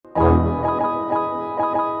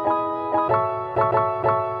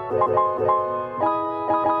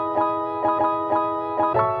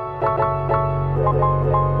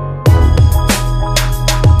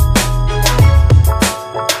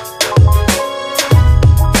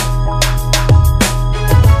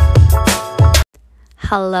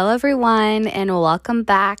Hello, everyone, and welcome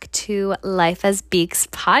back to Life as Beaks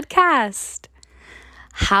podcast.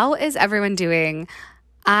 How is everyone doing?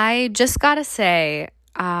 I just gotta say,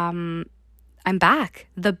 I'm back.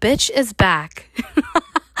 The bitch is back.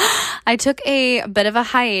 I took a bit of a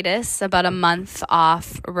hiatus, about a month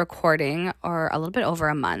off recording, or a little bit over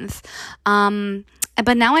a month.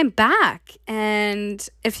 But now I'm back. And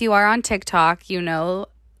if you are on TikTok, you know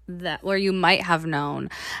that, or you might have known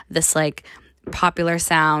this popular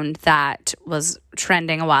sound that was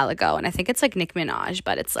trending a while ago, and I think it's Nicki Minaj,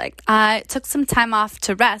 but it's I took some time off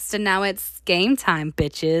to rest and now it's game time,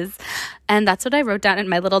 bitches. And that's what I wrote down in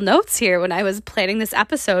my little notes here when I was planning this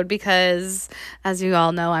episode, because as you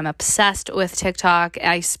all know, I'm obsessed with TikTok.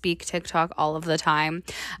 I speak TikTok all of the time,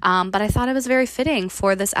 but I thought it was very fitting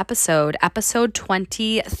for this episode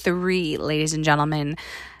 23, ladies and gentlemen.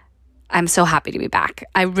 I'm so happy to be back.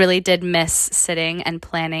 I really did miss sitting and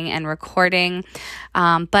planning and recording,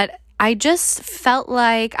 but I just felt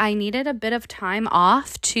like I needed a bit of time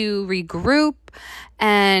off to regroup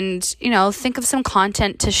and, think of some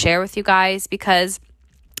content to share with you guys, because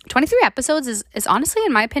 23 episodes is honestly,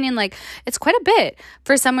 in my opinion, it's quite a bit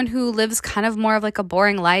for someone who lives kind of more of a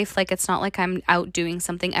boring life. It's not like I'm out doing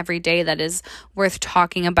something every day that is worth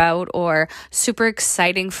talking about or super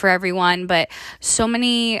exciting for everyone. But so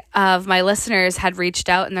many of my listeners had reached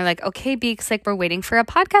out and they're like, okay, Beaks, we're waiting for a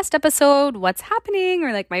podcast episode. What's happening?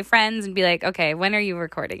 Or my friends and be like, okay, when are you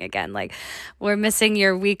recording again? We're missing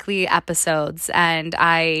your weekly episodes. And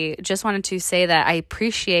I just wanted to say that I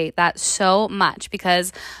appreciate that so much,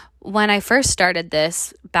 because when I first started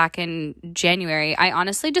this back in January, I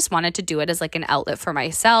honestly just wanted to do it as an outlet for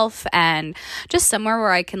myself and just somewhere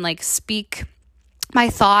where I can speak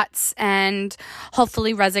my thoughts and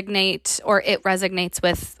hopefully it resonates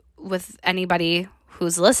with anybody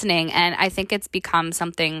who's listening. And I think it's become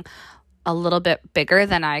something a little bit bigger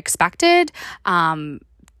than I expected,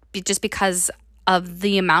 just because of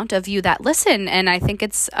the amount of you that listen. And I think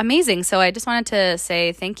it's amazing. So I just wanted to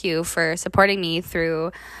say thank you for supporting me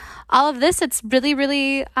through all of this. It's really,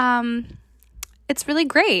 really, it's really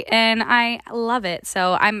great, and I love it.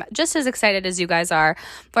 So I'm just as excited as you guys are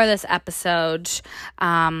for this episode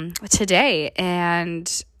today,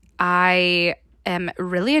 and I am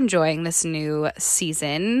really enjoying this new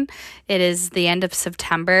season. It is the end of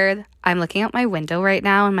September. I'm looking out my window right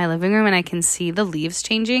now in my living room, and I can see the leaves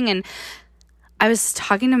changing. And I was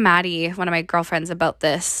talking to Maddie, one of my girlfriends, about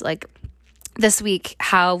this, this week,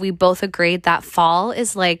 how we both agreed that fall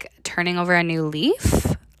is turning over a new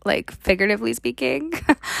leaf, figuratively speaking.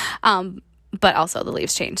 But also the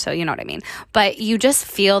leaves change, so you know what I mean. But you just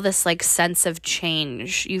feel this sense of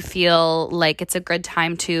change. You feel it's a good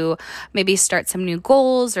time to maybe start some new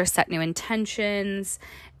goals or set new intentions.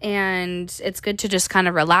 And it's good to just kind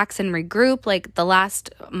of relax and regroup. The last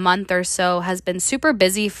month or so has been super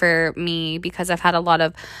busy for me because I've had a lot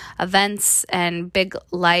of events and big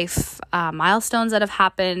life milestones that have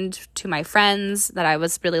happened to my friends that I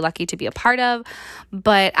was really lucky to be a part of.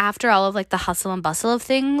 But after all of the hustle and bustle of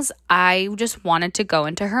things, I just wanted to go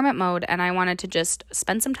into hermit mode, and I wanted to just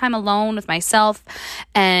spend some time alone with myself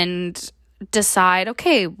and decide,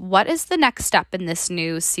 okay, what is the next step in this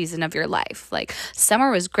new season of your life? Summer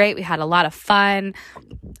was great. We had a lot of fun.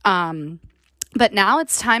 But now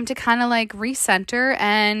it's time to kind of recenter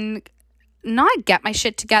and not get my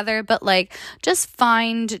shit together, but just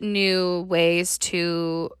find new ways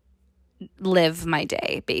to live my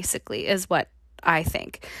day, basically, is what I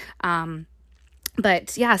think.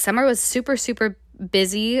 But yeah, summer was super, super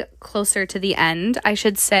busy, closer to the end, I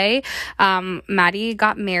should say. Maddie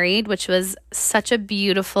got married, which was such a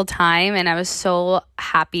beautiful time, and I was so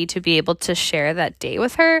happy to be able to share that day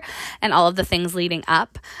with her and all of the things leading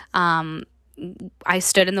up. I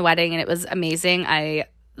stood in the wedding and it was amazing. I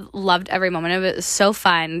loved every moment of it. It was so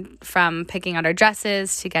fun, from picking out our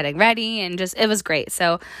dresses to getting ready, and just, it was great.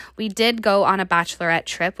 So we did go on a bachelorette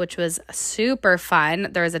trip, which was super fun.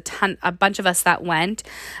 There was a bunch of us that went,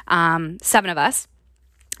 7 of us,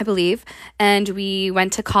 I believe, and we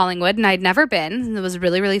went to Collingwood, and I'd never been. It was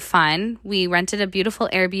really, really fun. We rented a beautiful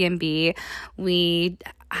Airbnb. We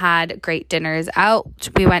had great dinners out.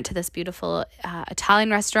 We went to this beautiful Italian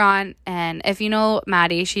restaurant, and if you know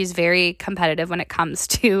Maddie, she's very competitive when it comes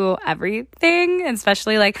to everything,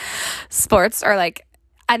 especially sports or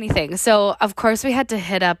anything. So of course we had to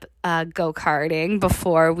hit up go-karting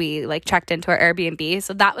before we checked into our Airbnb.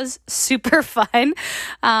 So that was super fun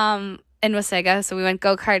in Wasaga. So we went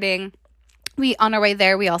go-karting. On our way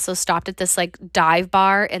there, we also stopped at this dive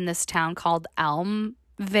bar in this town called Elmvale,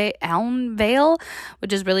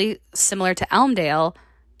 which is really similar to Elmdale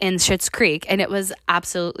in Schitt's Creek, and it was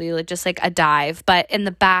absolutely like just like a dive. But in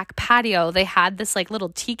the back patio, they had this like little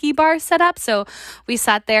tiki bar set up. So we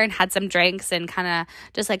sat there and had some drinks and kind of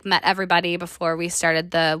just like met everybody before we started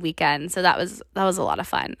the weekend. So that was a lot of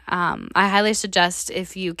fun. I highly suggest,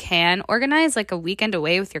 if you can organize like a weekend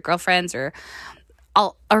away with your girlfriends or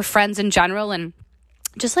friends in general, and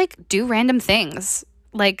just like do random things.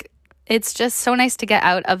 Like, it's just so nice to get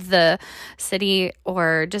out of the city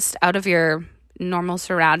or just out of your normal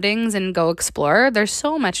surroundings and go explore. There's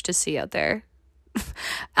so much to see out there.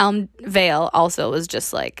 Elm Vale also was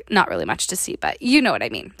just like not really much to see, but you know what I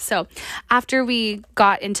mean. So after we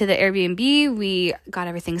got into the Airbnb, we got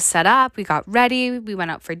everything set up, we got ready, we went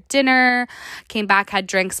out for dinner, came back, had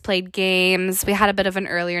drinks, played games. We had a bit of an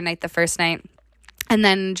earlier night the first night. And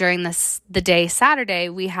then during the day Saturday,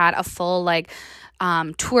 we had a full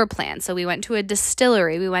tour plan. So we went to a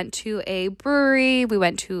distillery, we went to a brewery, we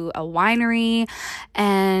went to a winery,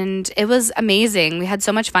 and it was amazing. We had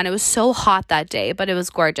so much fun. It was so hot that day, but it was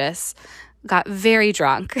gorgeous. Got very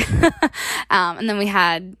drunk. And then we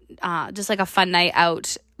had just like a fun night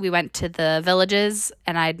out. We went to the villages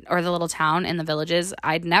or the little town in the villages.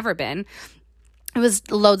 I'd never been. It was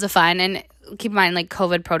loads of fun, and keep in mind like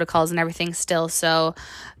COVID protocols and everything still. So,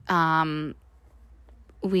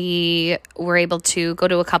 we were able to go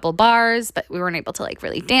to a couple bars, but we weren't able to like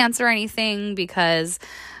really dance or anything because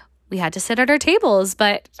we had to sit at our tables.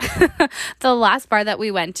 But the last bar that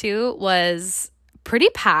we went to was pretty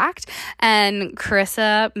packed, and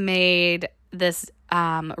Carissa made this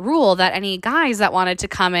rule that any guys that wanted to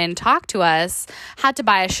come and talk to us had to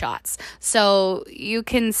buy us shots. So you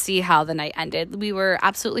can see how the night ended. We were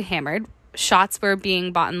absolutely hammered. Shots were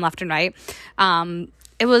being bought left and right.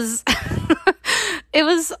 It was it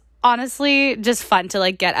was honestly just fun to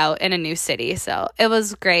like get out in a new city. So it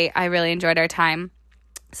was great. I really enjoyed our time.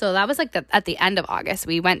 So that was like at the end of August,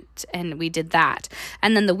 we went and we did that.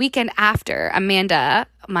 And then the weekend after, Amanda,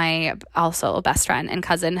 my also best friend and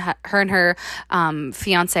cousin, her and her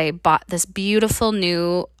fiance bought this beautiful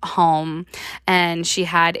new home, and she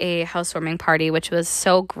had a housewarming party, which was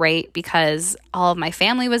so great because all of my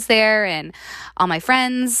family was there and all my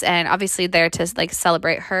friends, and obviously there to like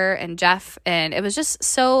celebrate her and Jeff. And it was just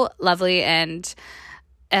so lovely. And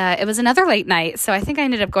it was another late night, so I think I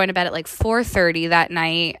ended up going to bed at like 4:30 that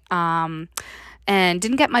night, and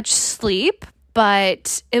didn't get much sleep,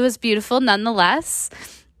 but it was beautiful nonetheless.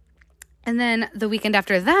 And then the weekend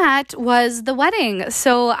after that was the wedding.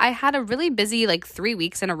 So I had a really busy like 3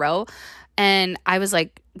 weeks in a row, and I was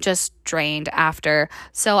like just drained after.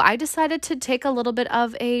 So I decided to take a little bit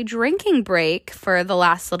of a drinking break for the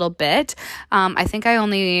last little bit. I think I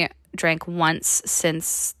only drank once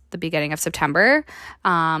since the beginning of September,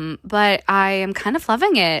 but I am kind of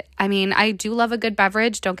loving it. I mean, I do love a good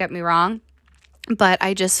beverage, don't get me wrong, but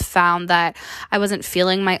I just found that I wasn't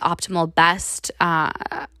feeling my optimal best,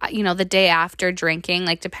 the day after drinking,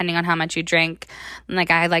 like depending on how much you drink,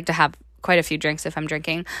 like I like to have quite a few drinks if I'm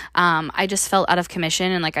drinking. I just felt out of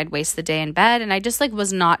commission, and like I'd waste the day in bed, and I just like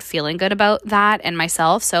was not feeling good about that and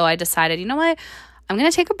myself. So I decided, you know what? I'm going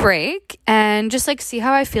to take a break and just like see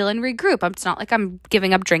how I feel and regroup. It's not like I'm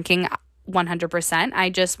giving up drinking 100%. I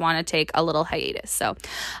just want to take a little hiatus. So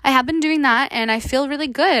I have been doing that, and I feel really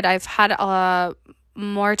good. I've had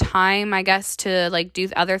more time, I guess, to like do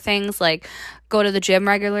other things, like go to the gym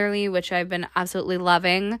regularly, which I've been absolutely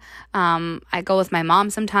loving. I go with my mom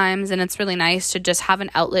sometimes, and it's really nice to just have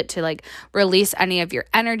an outlet to like release any of your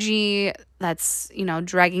energy that's,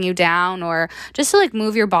 dragging you down, or just to like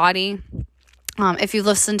move your body. If you've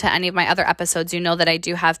listened to any of my other episodes, you know that I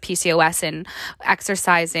do have PCOS, and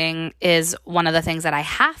exercising is one of the things that I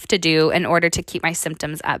have to do in order to keep my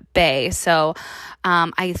symptoms at bay. So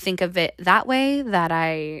I think of it that way, that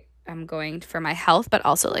I am going for my health, but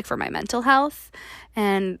also like for my mental health.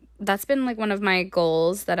 And that's been like one of my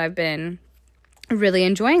goals that I've been really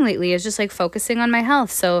enjoying lately, is just like focusing on my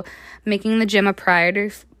health. So making the gym a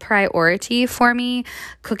priority for me,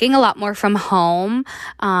 cooking a lot more from home.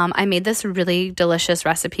 I made this really delicious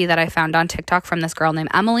recipe that I found on TikTok from this girl named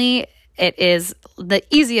Emily. It is the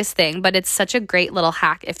easiest thing, but it's such a great little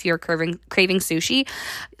hack if you're craving sushi.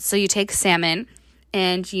 So you take salmon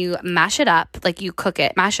and you mash it up, like you cook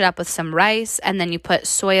it, mash it up with some rice, and then you put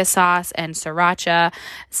soya sauce and sriracha,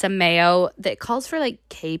 some mayo. That calls for like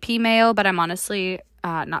KP mayo, but I'm honestly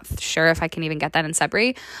not sure if I can even get that in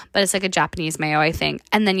Sudbury, but it's like a Japanese mayo, I think.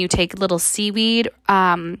 And then you take little seaweed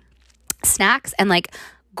snacks and like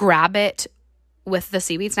grab it with the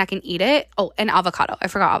seaweed snack and eat it. Oh, and avocado. I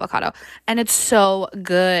forgot avocado. And it's so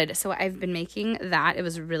good. So I've been making that. It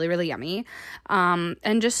was really, really yummy.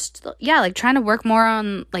 And just, yeah, like trying to work more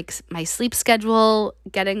on like my sleep schedule,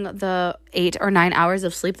 getting the 8 or 9 hours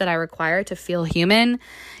of sleep that I require to feel human,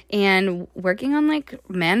 and working on like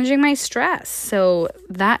managing my stress. So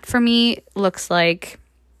that for me looks like,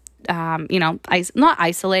 not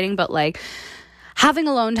isolating, but like having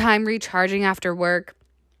alone time, recharging after work,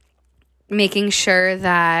 making sure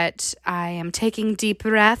that I am taking deep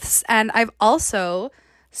breaths. And I've also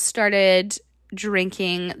started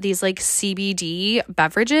drinking these like CBD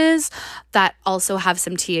beverages that also have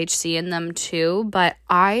some THC in them too, but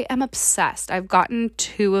I am obsessed. I've gotten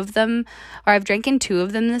 2 of them, or I've drinking 2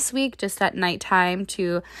 of them this week just at nighttime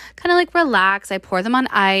to kind of like relax. I pour them on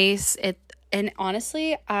ice. And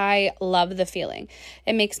honestly, I love the feeling.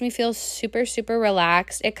 It makes me feel super, super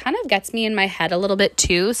relaxed. It kind of gets me in my head a little bit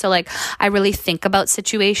too. So like I really think about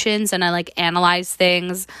situations and I like analyze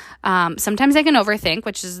things. Sometimes I can overthink,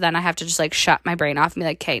 which is then I have to just like shut my brain off and be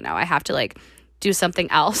like, okay, no, I have to like do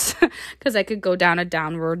something else because I could go down a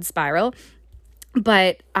downward spiral.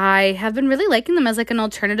 But I have been really liking them as like an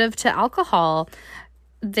alternative to alcohol.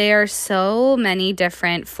 There are so many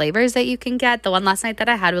different flavors that you can get. The one last night that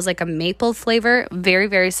I had was like a maple flavor, very,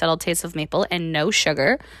 very subtle taste of maple and no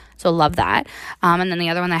sugar. So love that. And then the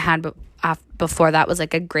other one I had before that was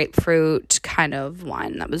like a grapefruit kind of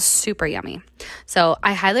one that was super yummy. So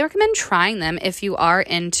I highly recommend trying them if you are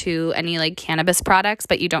into any like cannabis products,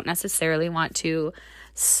 but you don't necessarily want to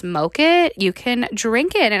smoke it. You can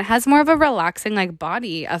drink it and it has more of a relaxing like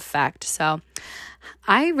body effect. So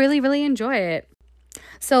I really, really enjoy it.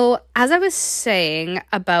 So as I was saying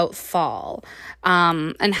about fall,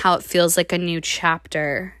 and how it feels like a new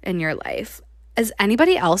chapter in your life, is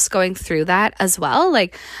anybody else going through that as well?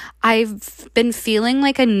 Like I've been feeling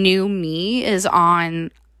like a new me is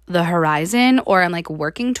on the horizon, or I'm like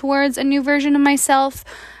working towards a new version of myself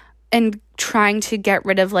and trying to get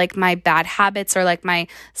rid of like my bad habits or like my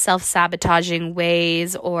self-sabotaging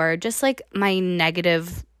ways or just like my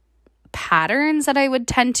negative patterns that I would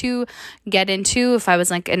tend to get into if I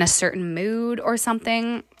was like in a certain mood or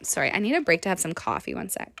something. Sorry, I need a break to have some coffee. One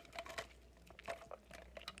sec.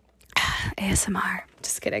 ASMR.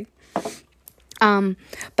 Just kidding.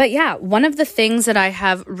 But yeah, one of the things that I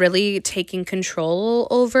have really taken control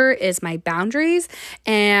over is my boundaries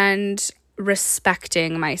and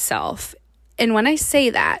respecting myself. And when I say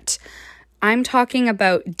that, I'm talking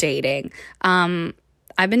about dating.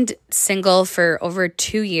 I've been single for over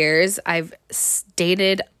 2 years. I've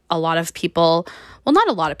dated a lot of people. Well, not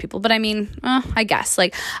a lot of people, but I mean, I guess.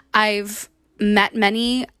 Like, I've met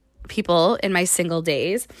many people in my single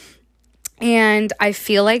days. And I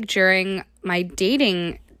feel like during my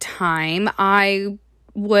dating time, I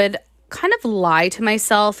would kind of lie to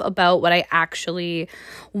myself about what I actually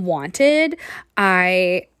wanted.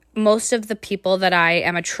 Most of the people that I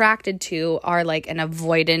am attracted to are like an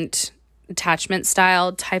avoidant attachment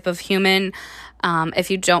style type of human. If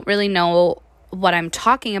you don't really know what I'm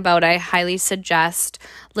talking about, I highly suggest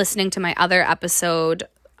listening to my other episode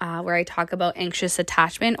where I talk about anxious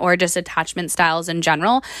attachment or just attachment styles in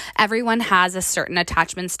general. Everyone has a certain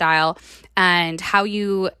attachment style, and how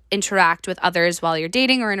you interact with others while you're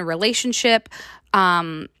dating or in a relationship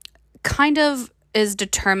kind of is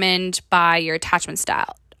determined by your attachment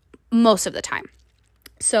style most of the time.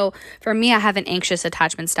 So for me, I have an anxious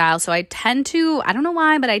attachment style. So I tend to, I don't know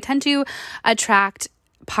why, but I tend to attract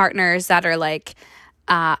partners that are like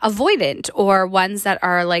avoidant, or ones that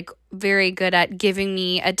are like very good at giving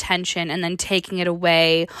me attention and then taking it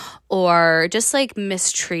away, or just like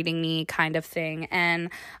mistreating me kind of thing.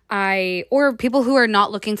 Or people who are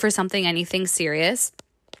not looking for anything serious.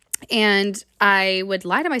 And I would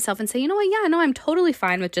lie to myself and say, you know what? Yeah, no, I'm totally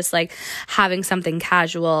fine with just like having something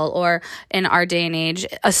casual, or in our day and age,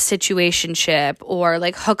 a situationship, or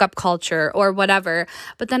like hookup culture or whatever.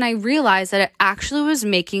 But then I realized that it actually was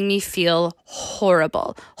making me feel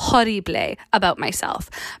horrible about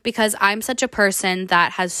myself, because I'm such a person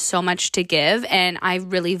that has so much to give, and I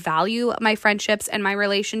really value my friendships and my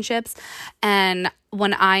relationships. And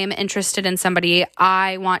when I am interested in somebody,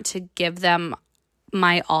 I want to give them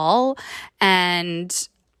my all and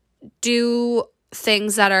do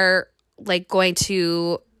things that are like going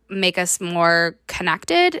to make us more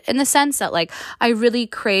connected, in the sense that like I really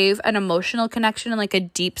crave an emotional connection and like a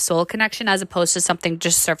deep soul connection, as opposed to something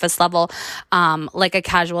just surface level, like a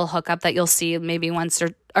casual hookup that you'll see maybe once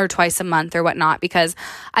or twice a month or whatnot, because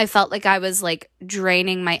I felt like I was like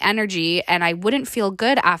draining my energy and I wouldn't feel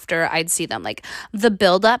good after I'd see them. Like the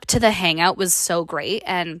build up to the hangout was so great,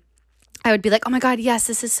 and I would be like, oh my God, yes,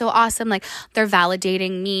 this is so awesome. Like they're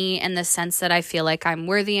validating me in the sense that I feel like I'm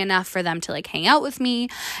worthy enough for them to like hang out with me.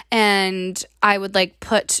 And I would like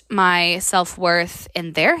put my self-worth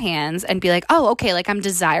in their hands and be like, oh, okay, like I'm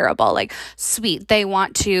desirable, like sweet. They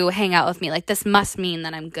want to hang out with me. Like this must mean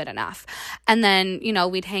that I'm good enough. And then,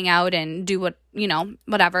 we'd hang out and do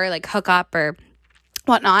whatever, like hook up or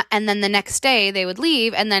whatnot. And then the next day they would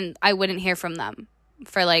leave and then I wouldn't hear from them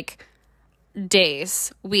for like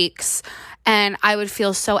days, weeks, and I would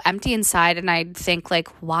feel so empty inside, and I'd think like,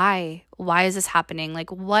 why is this happening?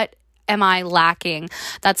 Like, what am I lacking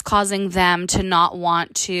that's causing them to not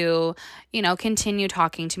want to, continue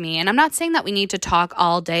talking to me? And I'm not saying that we need to talk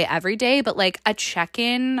all day, every day, but like a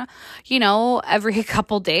check-in, every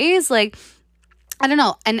couple days, like, I don't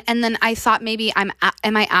know. And then I thought maybe am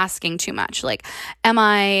I asking too much? Like, am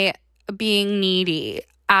I being needy?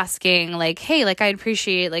 Asking like, hey, like I'd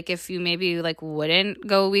appreciate like if you maybe like wouldn't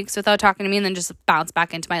go weeks without talking to me and then just bounce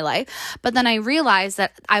back into my life. But then I realized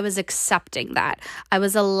that I was accepting that. I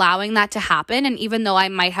was allowing that to happen. And even though I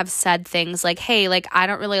might have said things like, hey, like I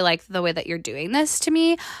don't really like the way that you're doing this to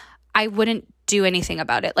me, I wouldn't do anything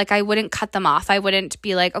about it. Like I wouldn't cut them off. I wouldn't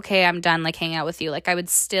be like, okay, I'm done like hanging out with you. Like I would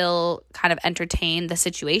still kind of entertain the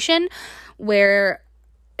situation, where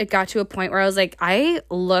it got to a point where I was like, I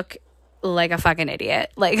look like a fucking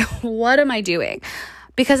idiot. Like, what am I doing?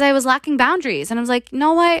 Because I was lacking boundaries. And I was like, you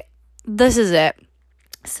know what? This is it.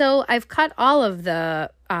 So I've cut all of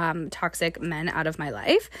the toxic men out of my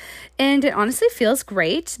life. And it honestly feels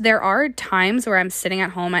great. There are times where I'm sitting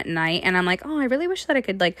at home at night and I'm like, oh, I really wish that I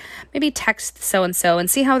could like maybe text so-and-so and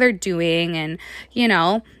see how they're doing. And,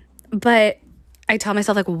 but I tell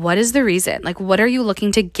myself like, what is the reason? Like, what are you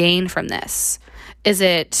looking to gain from this? Is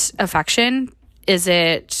it affection? Is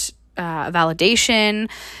it validation?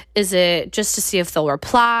 Is it just to see if they'll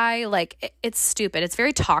reply? Like it's stupid. It's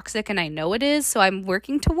very toxic and I know it is. So I'm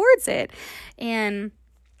working towards it. And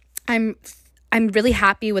I'm really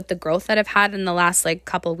happy with the growth that I've had in the last like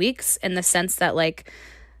couple weeks, in the sense that like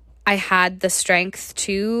I had the strength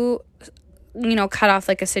to, cut off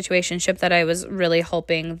like a situationship that I was really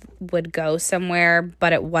hoping would go somewhere,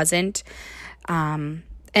 but it wasn't.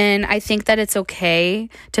 And I think that it's okay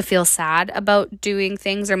to feel sad about doing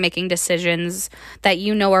things or making decisions that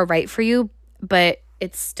are right for you, but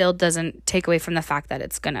it still doesn't take away from the fact that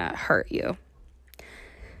it's going to hurt you.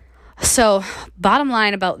 So bottom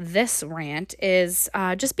line about this rant is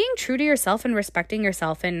just being true to yourself and respecting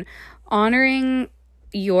yourself and honoring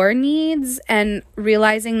your needs, and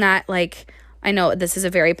realizing that, like, I know this is a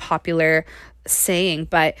very popular saying,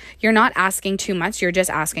 but you're not asking too much, you're just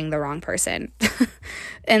asking the wrong person.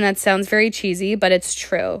 And that sounds very cheesy, but it's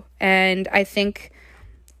true. And I think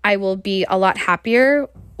I will be a lot happier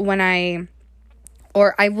I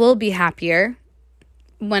will be happier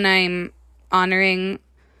when I'm honoring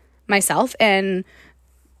myself and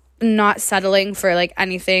not settling for like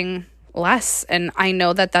anything less. And I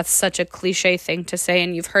know that that's such a cliche thing to say,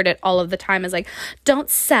 and you've heard it all of the time, is like, don't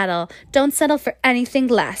settle for anything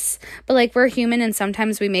less. But like, we're human, and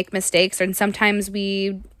sometimes we make mistakes, and sometimes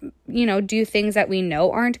we do things that we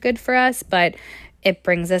know aren't good for us, but it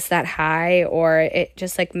brings us that high, or it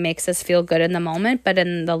just like makes us feel good in the moment, but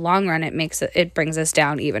in the long run it brings us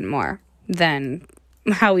down even more than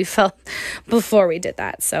how we felt before we did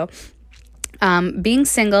that. So being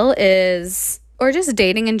single or just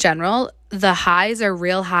dating in general, the highs are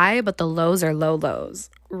real high, but the lows are low lows,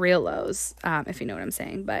 real lows, if you know what I'm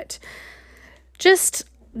saying. But just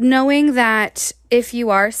knowing that if you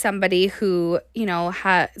are somebody who,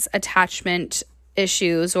 has attachment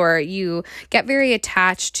issues, or you get very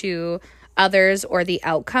attached to others or the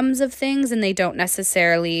outcomes of things, and they don't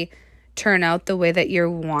necessarily turn out the way that you're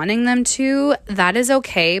wanting them to, that is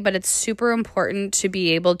okay. But it's super important to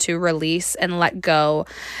be able to release and let go,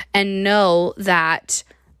 and know that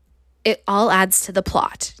it all adds to the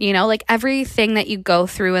plot. Like everything that you go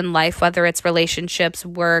through in life, whether it's relationships,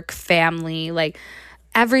 work, family, like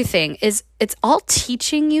everything it's all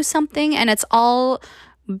teaching you something, and it's all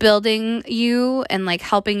building you and like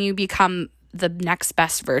helping you become the next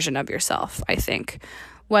best version of yourself, I think.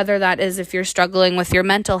 Whether that is if you're struggling with your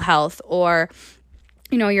mental health, or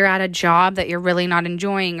you're at a job that you're really not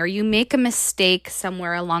enjoying, or you make a mistake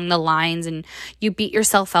somewhere along the lines and you beat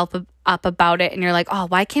yourself up about it, and you're like, oh,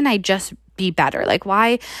 why can't I just be better? Like,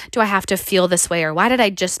 why do I have to feel this way? Or why did I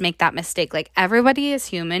just make that mistake? Like, everybody is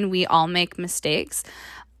human. We all make mistakes,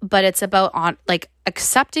 but it's about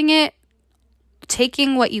accepting it,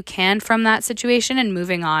 taking what you can from that situation, and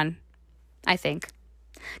moving on, I think.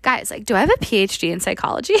 Guys, like, do I have a PhD in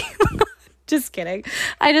psychology? Just kidding.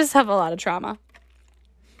 I just have a lot of trauma.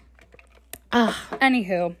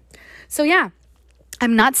 Anywho, So yeah,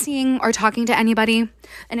 I'm not seeing or talking to anybody,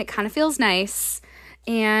 and it kind of feels nice.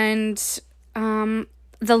 And the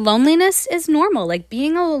loneliness is normal. Like,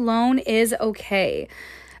 being alone is okay.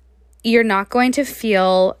 You're not going to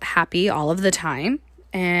feel happy all of the time.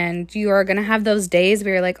 And you are going to have those days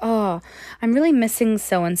where you're like, oh, I'm really missing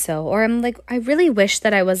so-and-so. Or I'm like, I really wish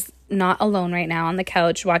that I was not alone right now on the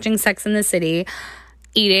couch watching Sex and the City,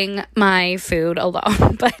 eating my food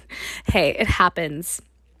alone. But hey, it happens.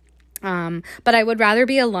 But I would rather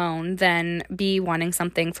be alone than be wanting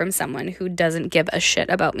something from someone who doesn't give a shit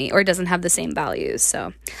about me or doesn't have the same values.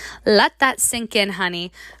 So let that sink in,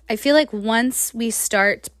 honey. I feel like once we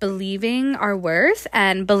start believing our worth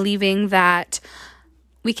and believing that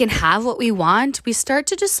we can have what we want, we start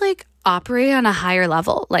to just like operate on a higher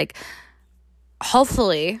level. Like,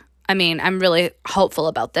 hopefully, I mean, I'm really hopeful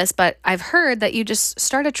about this, but I've heard that you just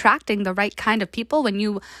start attracting the right kind of people when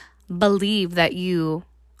you believe that you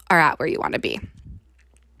are at where you want to be.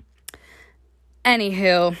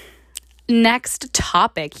 Anywho, next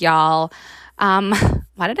topic, y'all.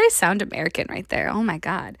 Why did I sound American right there? Oh my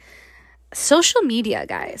God. Social media,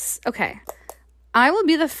 guys. Okay. I will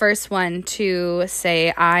be the first one to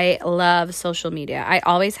say I love social media. I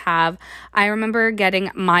always have. I remember getting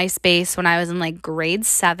MySpace when I was in like grade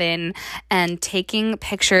 7 and taking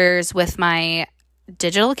pictures with my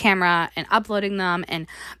digital camera and uploading them and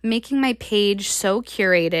making my page so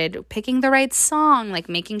curated, picking the right song, like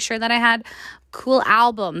making sure that I had cool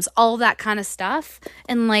albums, all that kind of stuff.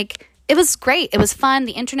 And like, it was great. It was fun.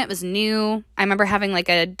 The internet was new. I remember having like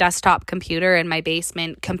a desktop computer in my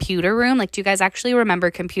basement computer room. Like, do you guys actually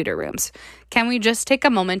remember computer rooms? Can we just take a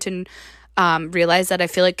moment and realize that I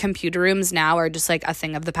feel like computer rooms now are just like a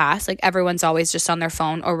thing of the past? Like, everyone's always just on their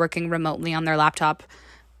phone or working remotely on their laptop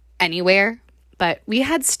anywhere. But we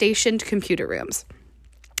had stationed computer rooms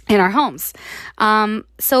in our homes.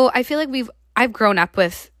 So I feel like I've grown up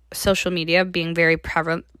with social media being very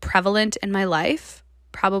prevalent in my life,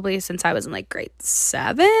 probably since I was in like grade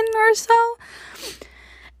 7 or so.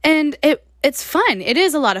 And it's fun. It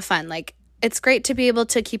is a lot of fun. Like, it's great to be able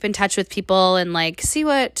to keep in touch with people and like see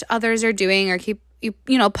what others are doing or keep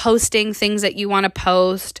posting things that you want to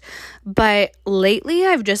post. But lately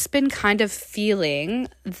I've just been kind of feeling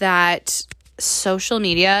that social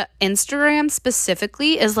media, Instagram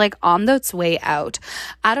specifically, is like on its way out.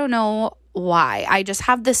 I don't know why. I just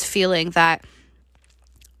have this feeling that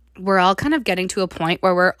we're all kind of getting to a point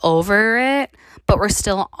where we're over it, but we're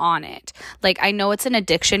still on it. Like, I know it's an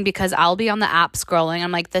addiction because I'll be on the app scrolling.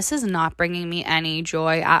 I'm like, this is not bringing me any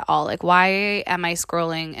joy at all. Like, why am I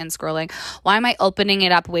scrolling and scrolling? Why am I opening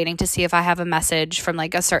it up, waiting to see if I have a message from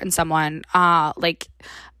like a certain someone? And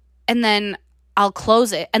then I'll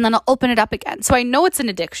close it and then I'll open it up again. So I know it's an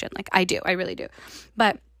addiction. Like, I really do.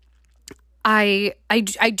 But I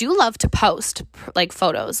do love to post like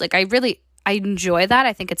photos. Like, I enjoy that.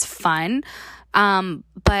 I think it's fun.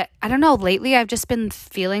 But I don't know, lately I've just been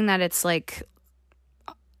feeling that it's like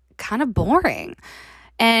kind of boring.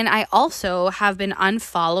 And I also have been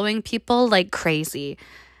unfollowing people like crazy.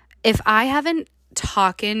 If I haven't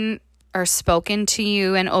talking or spoken to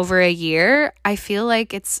you in over a year, I feel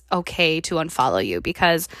like it's okay to unfollow you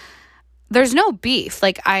because there's no beef,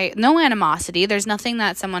 like no animosity. There's nothing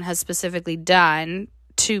that someone has specifically done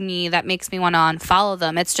to me that makes me want to unfollow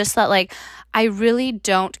them. It's just that like, I really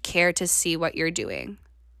don't care to see what you're doing.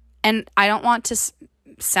 And I don't want to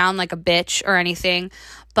sound like a bitch or anything,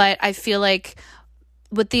 but I feel like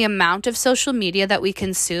with the amount of social media that we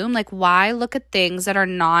consume, like, why look at things that are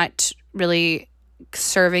not really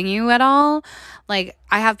serving you at all? Like,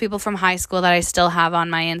 I have people from high school that I still have on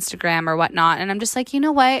my Instagram or whatnot, and I'm just like, you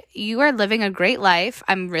know what? You are living a great life.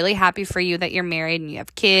 I'm really happy for you that you're married and you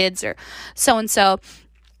have kids or so-and-so,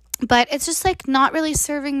 but it's just like not really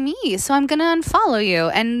serving me. So I'm gonna unfollow you,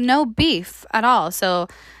 and no beef at all. So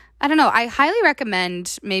I don't know. I highly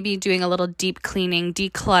recommend maybe doing a little deep cleaning,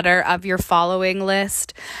 declutter of your following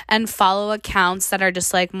list and follow accounts that are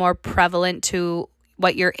just like more prevalent to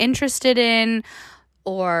what you're interested in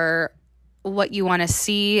or what you want to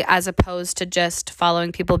see, as opposed to just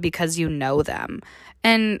following people because you know them.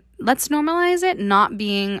 And let's normalize it not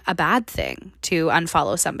being a bad thing to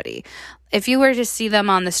unfollow somebody. If you were to see them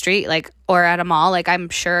on the street, like, or at a mall, like, I'm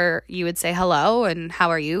sure you would say hello and how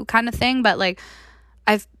are you kind of thing. But like,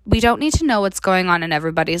 we don't need to know what's going on in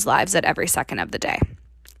everybody's lives at every second of the day.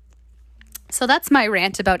 So that's my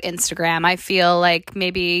rant about Instagram. I feel like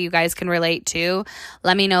maybe you guys can relate to.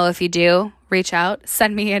 Let me know if you do. Reach out.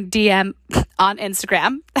 Send me a DM on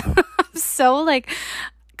Instagram. I'm so like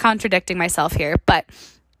contradicting myself here. But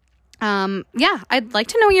yeah, I'd like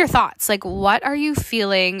to know your thoughts. Like, what are you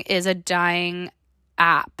feeling is a dying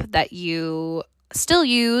app that you still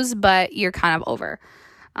use, but you're kind of over?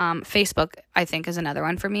 Facebook, I think, is another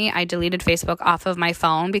one for me. I deleted Facebook off of my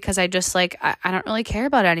phone because I just I don't really care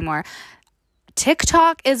about it anymore.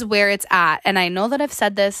 TikTok is where it's at. And I know that I've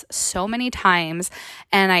said this so many times,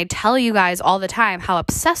 and I tell you guys all the time how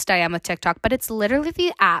obsessed I am with TikTok, but it's literally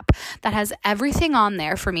the app that has everything on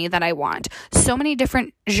there for me that I want. So many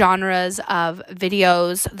different genres of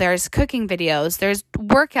videos. There's cooking videos, there's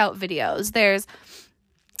workout videos, there's,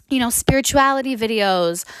 spirituality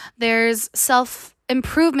videos, there's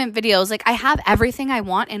self-improvement videos. I have everything I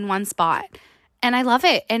want in one spot, and I love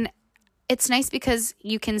it. And it's nice because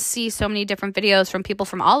you can see so many different videos from people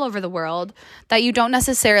from all over the world that you don't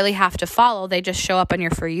necessarily have to follow. They just show up on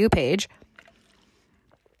your For You page.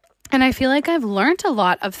 And I feel like I've learned a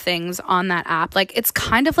lot of things on that app. It's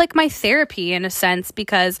kind of like my therapy in a sense,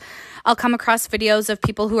 because I'll come across videos of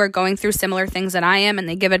people who are going through similar things that I am, and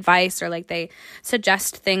they give advice, or they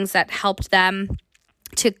suggest things that helped them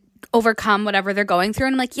to overcome whatever they're going through.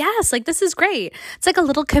 And I'm like, yes, this is great. It's like a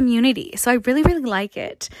little community. So I really, really like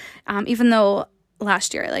it. Even though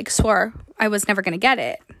last year I swore I was never going to get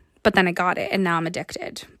it, but then I got it and now I'm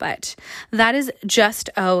addicted. But that is just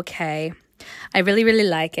okay. I really, really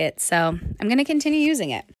like it. So I'm going to continue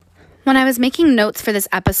using it. When I was making notes for this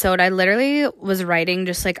episode, I literally was writing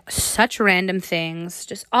just such random things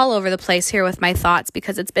just all over the place here with my thoughts,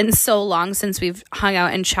 because it's been so long since we've hung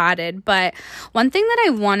out and chatted. But one thing that I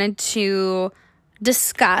wanted to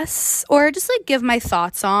discuss, or just give my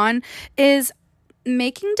thoughts on, is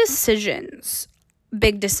making decisions,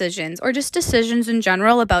 big decisions, or just decisions in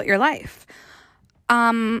general about your life.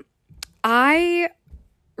 I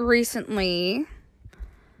recently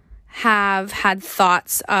have had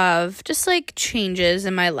thoughts of just changes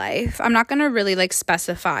in my life. I'm not going to really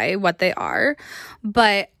specify what they are,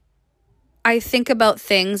 but I think about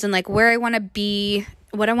things and where I want to be,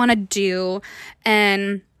 what I want to do.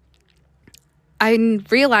 And I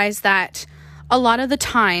realize that a lot of the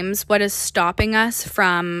times what is stopping us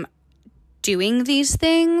from doing these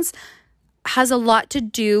things has a lot to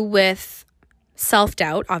do with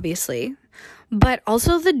self-doubt, obviously, but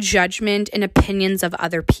also the judgment and opinions of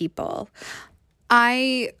other people.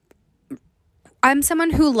 I'm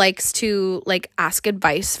someone who likes to ask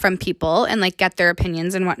advice from people and get their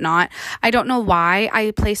opinions and whatnot. I don't know why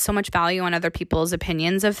I place so much value on other people's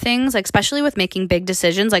opinions of things, especially with making big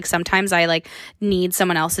decisions. Sometimes I need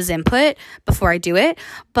someone else's input before I do it.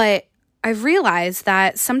 But I've realized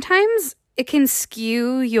that sometimes it can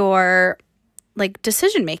skew your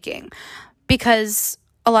decision making, because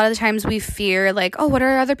a lot of the times we fear oh, what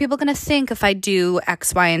are other people going to think if I do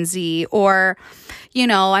X, Y, and Z? Or,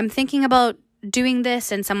 I'm thinking about doing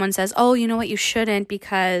this and someone says, oh, you know what, you shouldn't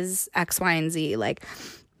because X, Y, and Z.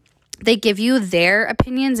 They give you their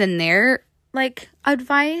opinions and their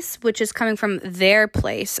advice, which is coming from their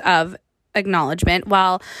place of acknowledgement,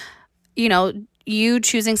 while, you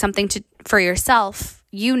choosing something for yourself,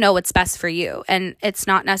 what's best for you. And it's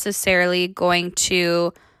not necessarily going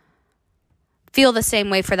to feel the same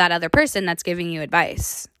way for that other person that's giving you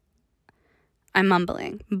advice. I'm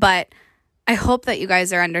mumbling, but I hope that you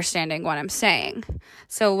guys are understanding what I'm saying.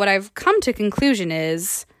 So what I've come to conclusion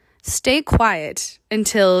is stay quiet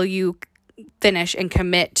until you finish and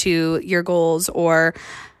commit to your goals or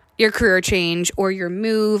your career change or your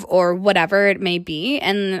move or whatever it may be.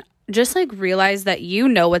 And just realize that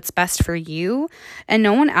what's best for you, and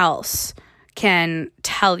no one else can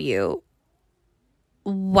tell you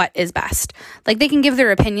what is best. They can give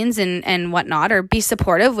their opinions and whatnot, or be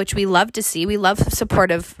supportive, which we love to see. We love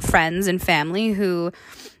supportive friends and family who,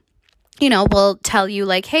 will tell you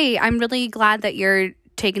hey, I'm really glad that you're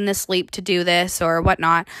taking this leap to do this or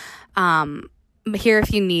whatnot. Here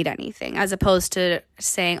if you need anything, as opposed to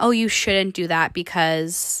saying, oh, you shouldn't do that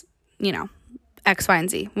because, X, Y, and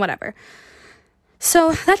Z, whatever.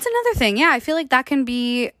 So that's another thing. Yeah, I feel that can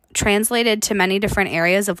be translated to many different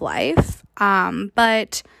areas of life.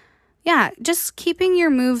 But yeah, just keeping your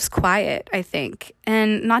moves quiet, I think,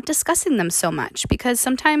 and not discussing them so much, because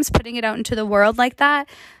sometimes putting it out into the world like that,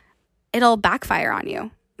 it'll backfire on you.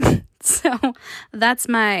 So that's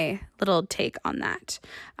my little take on that.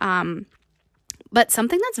 But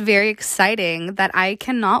something that's very exciting that I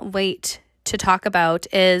cannot wait to talk about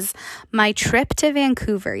is my trip to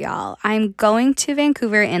Vancouver, y'all. I'm going to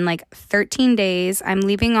Vancouver in 13 days. I'm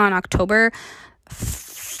leaving on October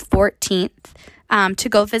 14th to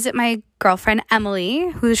go visit my girlfriend Emily,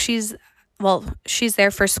 who she's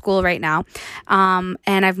there for school right now,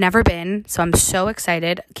 and I've never been, so I'm so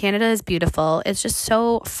excited. Canada is beautiful. It's just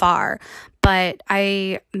so far, but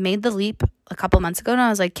I made the leap a couple months ago, and I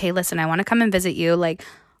was like, okay, listen, I want to come and visit you.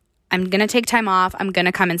 I'm going to take time off. I'm going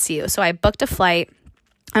to come and see you. So I booked a flight.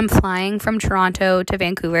 I'm flying from Toronto to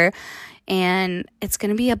Vancouver, and it's going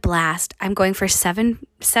to be a blast. I'm going for seven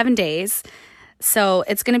days. So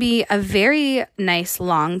it's going to be a very nice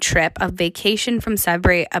long trip, a vacation from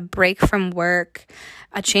Sudbury, a break from work,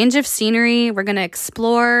 a change of scenery. We're going to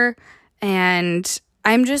explore, and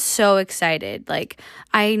I'm just so excited. Like,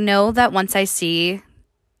 I know that once I see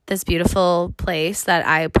this beautiful place that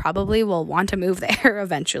I probably will want to move there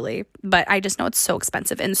eventually, but I just know it's so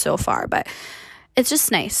expensive and so far, but it's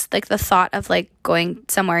just nice. Like, the thought of like going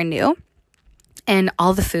somewhere new and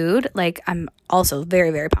all the food, like, I'm also very,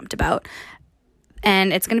 very pumped about.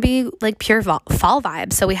 And it's going to be like pure fall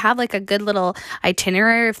vibes. So we have like a good little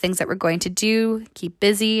itinerary of things that we're going to do, keep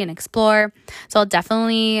busy and explore. So I'll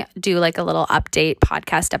definitely do like a little update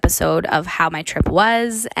podcast episode of how my trip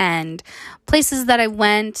was and places that I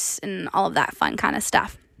went and all of that fun kind of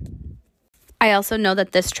stuff. I also know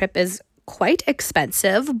that this trip is quite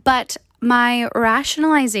expensive, but my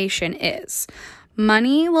rationalization is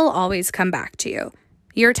money will always come back to you.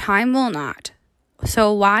 Your time will not.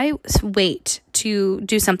 So why wait to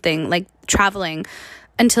do something like traveling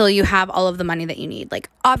until you have all of the money that you need? Like,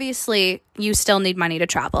 obviously, you still need money to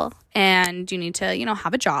travel and you need to,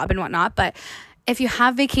 have a job and whatnot. But if you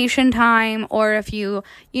have vacation time, or if you,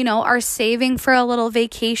 are saving for a little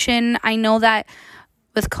vacation, I know that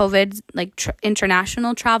with COVID, like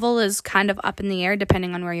international travel is kind of up in the air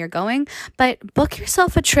depending on where you're going. But book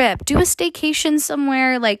yourself a trip, do a staycation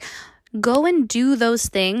somewhere, like, go and do those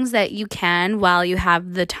things that you can while you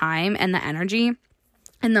have the time and the energy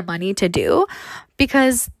and the money to do,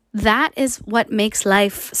 because that is what makes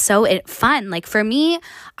life so fun. Like, for me,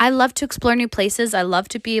 I love to explore new places. I love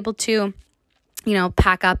to be able to,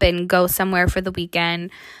 pack up and go somewhere for the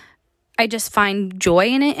weekend. I just find joy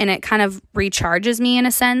in it, and it kind of recharges me in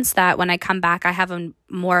a sense that when I come back, I have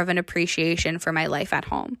more of an appreciation for my life at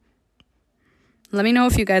home. Let me know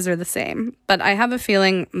if you guys are the same, but I have a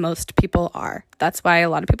feeling most people are. That's why a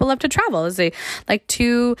lot of people love to travel, is they like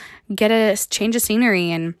to get a change of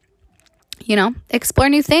scenery and, explore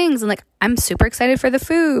new things. And like, I'm super excited for the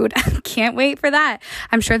food. Can't wait for that.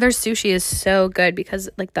 I'm sure their sushi is so good because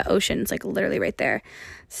like the ocean's like literally right there.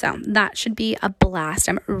 So that should be a blast.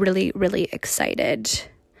 I'm really, really excited.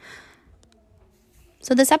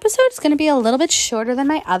 So this episode is going to be a little bit shorter than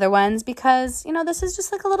my other ones because, this is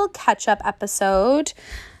just like a little catch-up episode.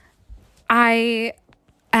 I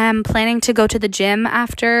am planning to go to the gym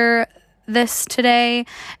after this today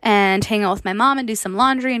and hang out with my mom and do some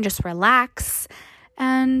laundry and just relax.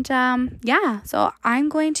 And so I'm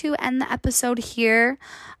going to end the episode here.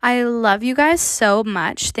 I love you guys so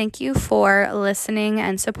much. Thank you for listening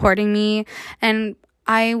and supporting me. And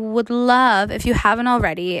I would love, if you haven't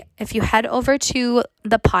already, if you head over to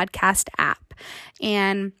the podcast app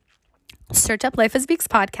and search up Life as Beaks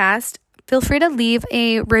podcast. Feel free to leave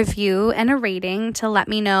a review and a rating to let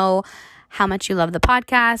me know how much you love the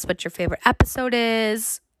podcast, what your favorite episode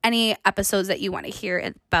is, any episodes that you want to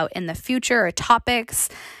hear about in the future or topics.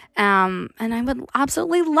 And I would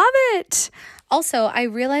absolutely love it. Also, I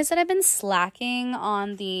realized that I've been slacking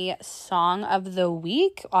on the song of the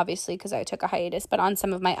week, obviously because I took a hiatus, but on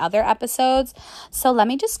some of my other episodes. So let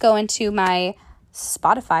me just go into my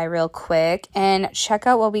Spotify real quick and check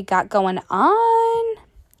out what we got going on.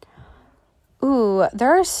 Ooh,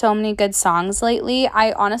 there are so many good songs lately.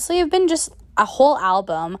 I honestly have been just a whole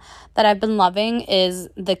album that I've been loving is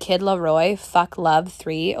the Kid Laroi Fuck Love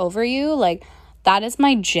 3 Over You. Like, that is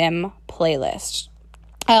my gym playlist.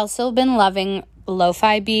 I also been loving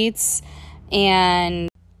lo-fi beats and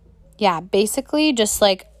basically just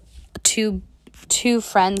like two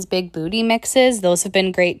friends big booty mixes. Those have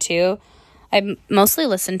been great too. I mostly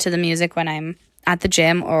listen to the music when I'm at the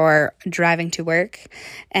gym or driving to work.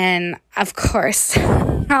 And of course,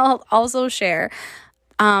 I'll also share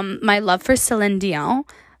my love for Celine Dion.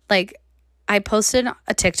 Like, I posted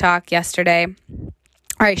a TikTok yesterday,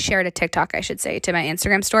 or I shared a TikTok, I should say, to my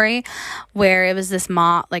Instagram story where it was this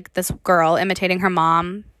girl imitating her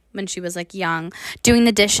mom when she was like young, doing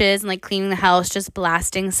the dishes and like cleaning the house, just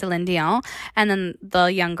blasting Celine Dion. And then the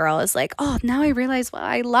young girl is like, oh, now I realize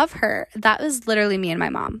why I love her. That was literally me and my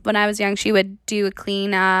mom. When I was young, she would do a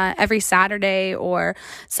clean every Saturday or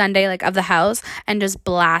Sunday like of the house and just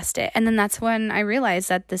blast it. And then that's when I realized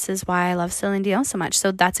that this is why I love Celine Dion so much.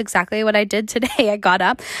 So that's exactly what I did today. I got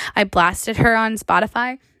up, I blasted her on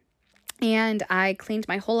Spotify, and I cleaned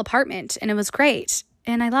my whole apartment, and it was great.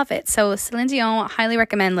 And I love it. So Celine Dion, highly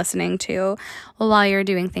recommend listening to while you're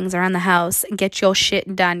doing things around the house. Get your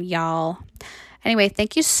shit done, y'all. Anyway,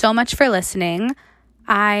 thank you so much for listening.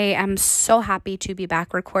 I am so happy to be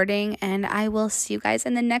back recording, and I will see you guys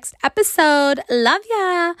in the next episode. Love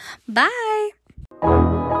ya. Bye.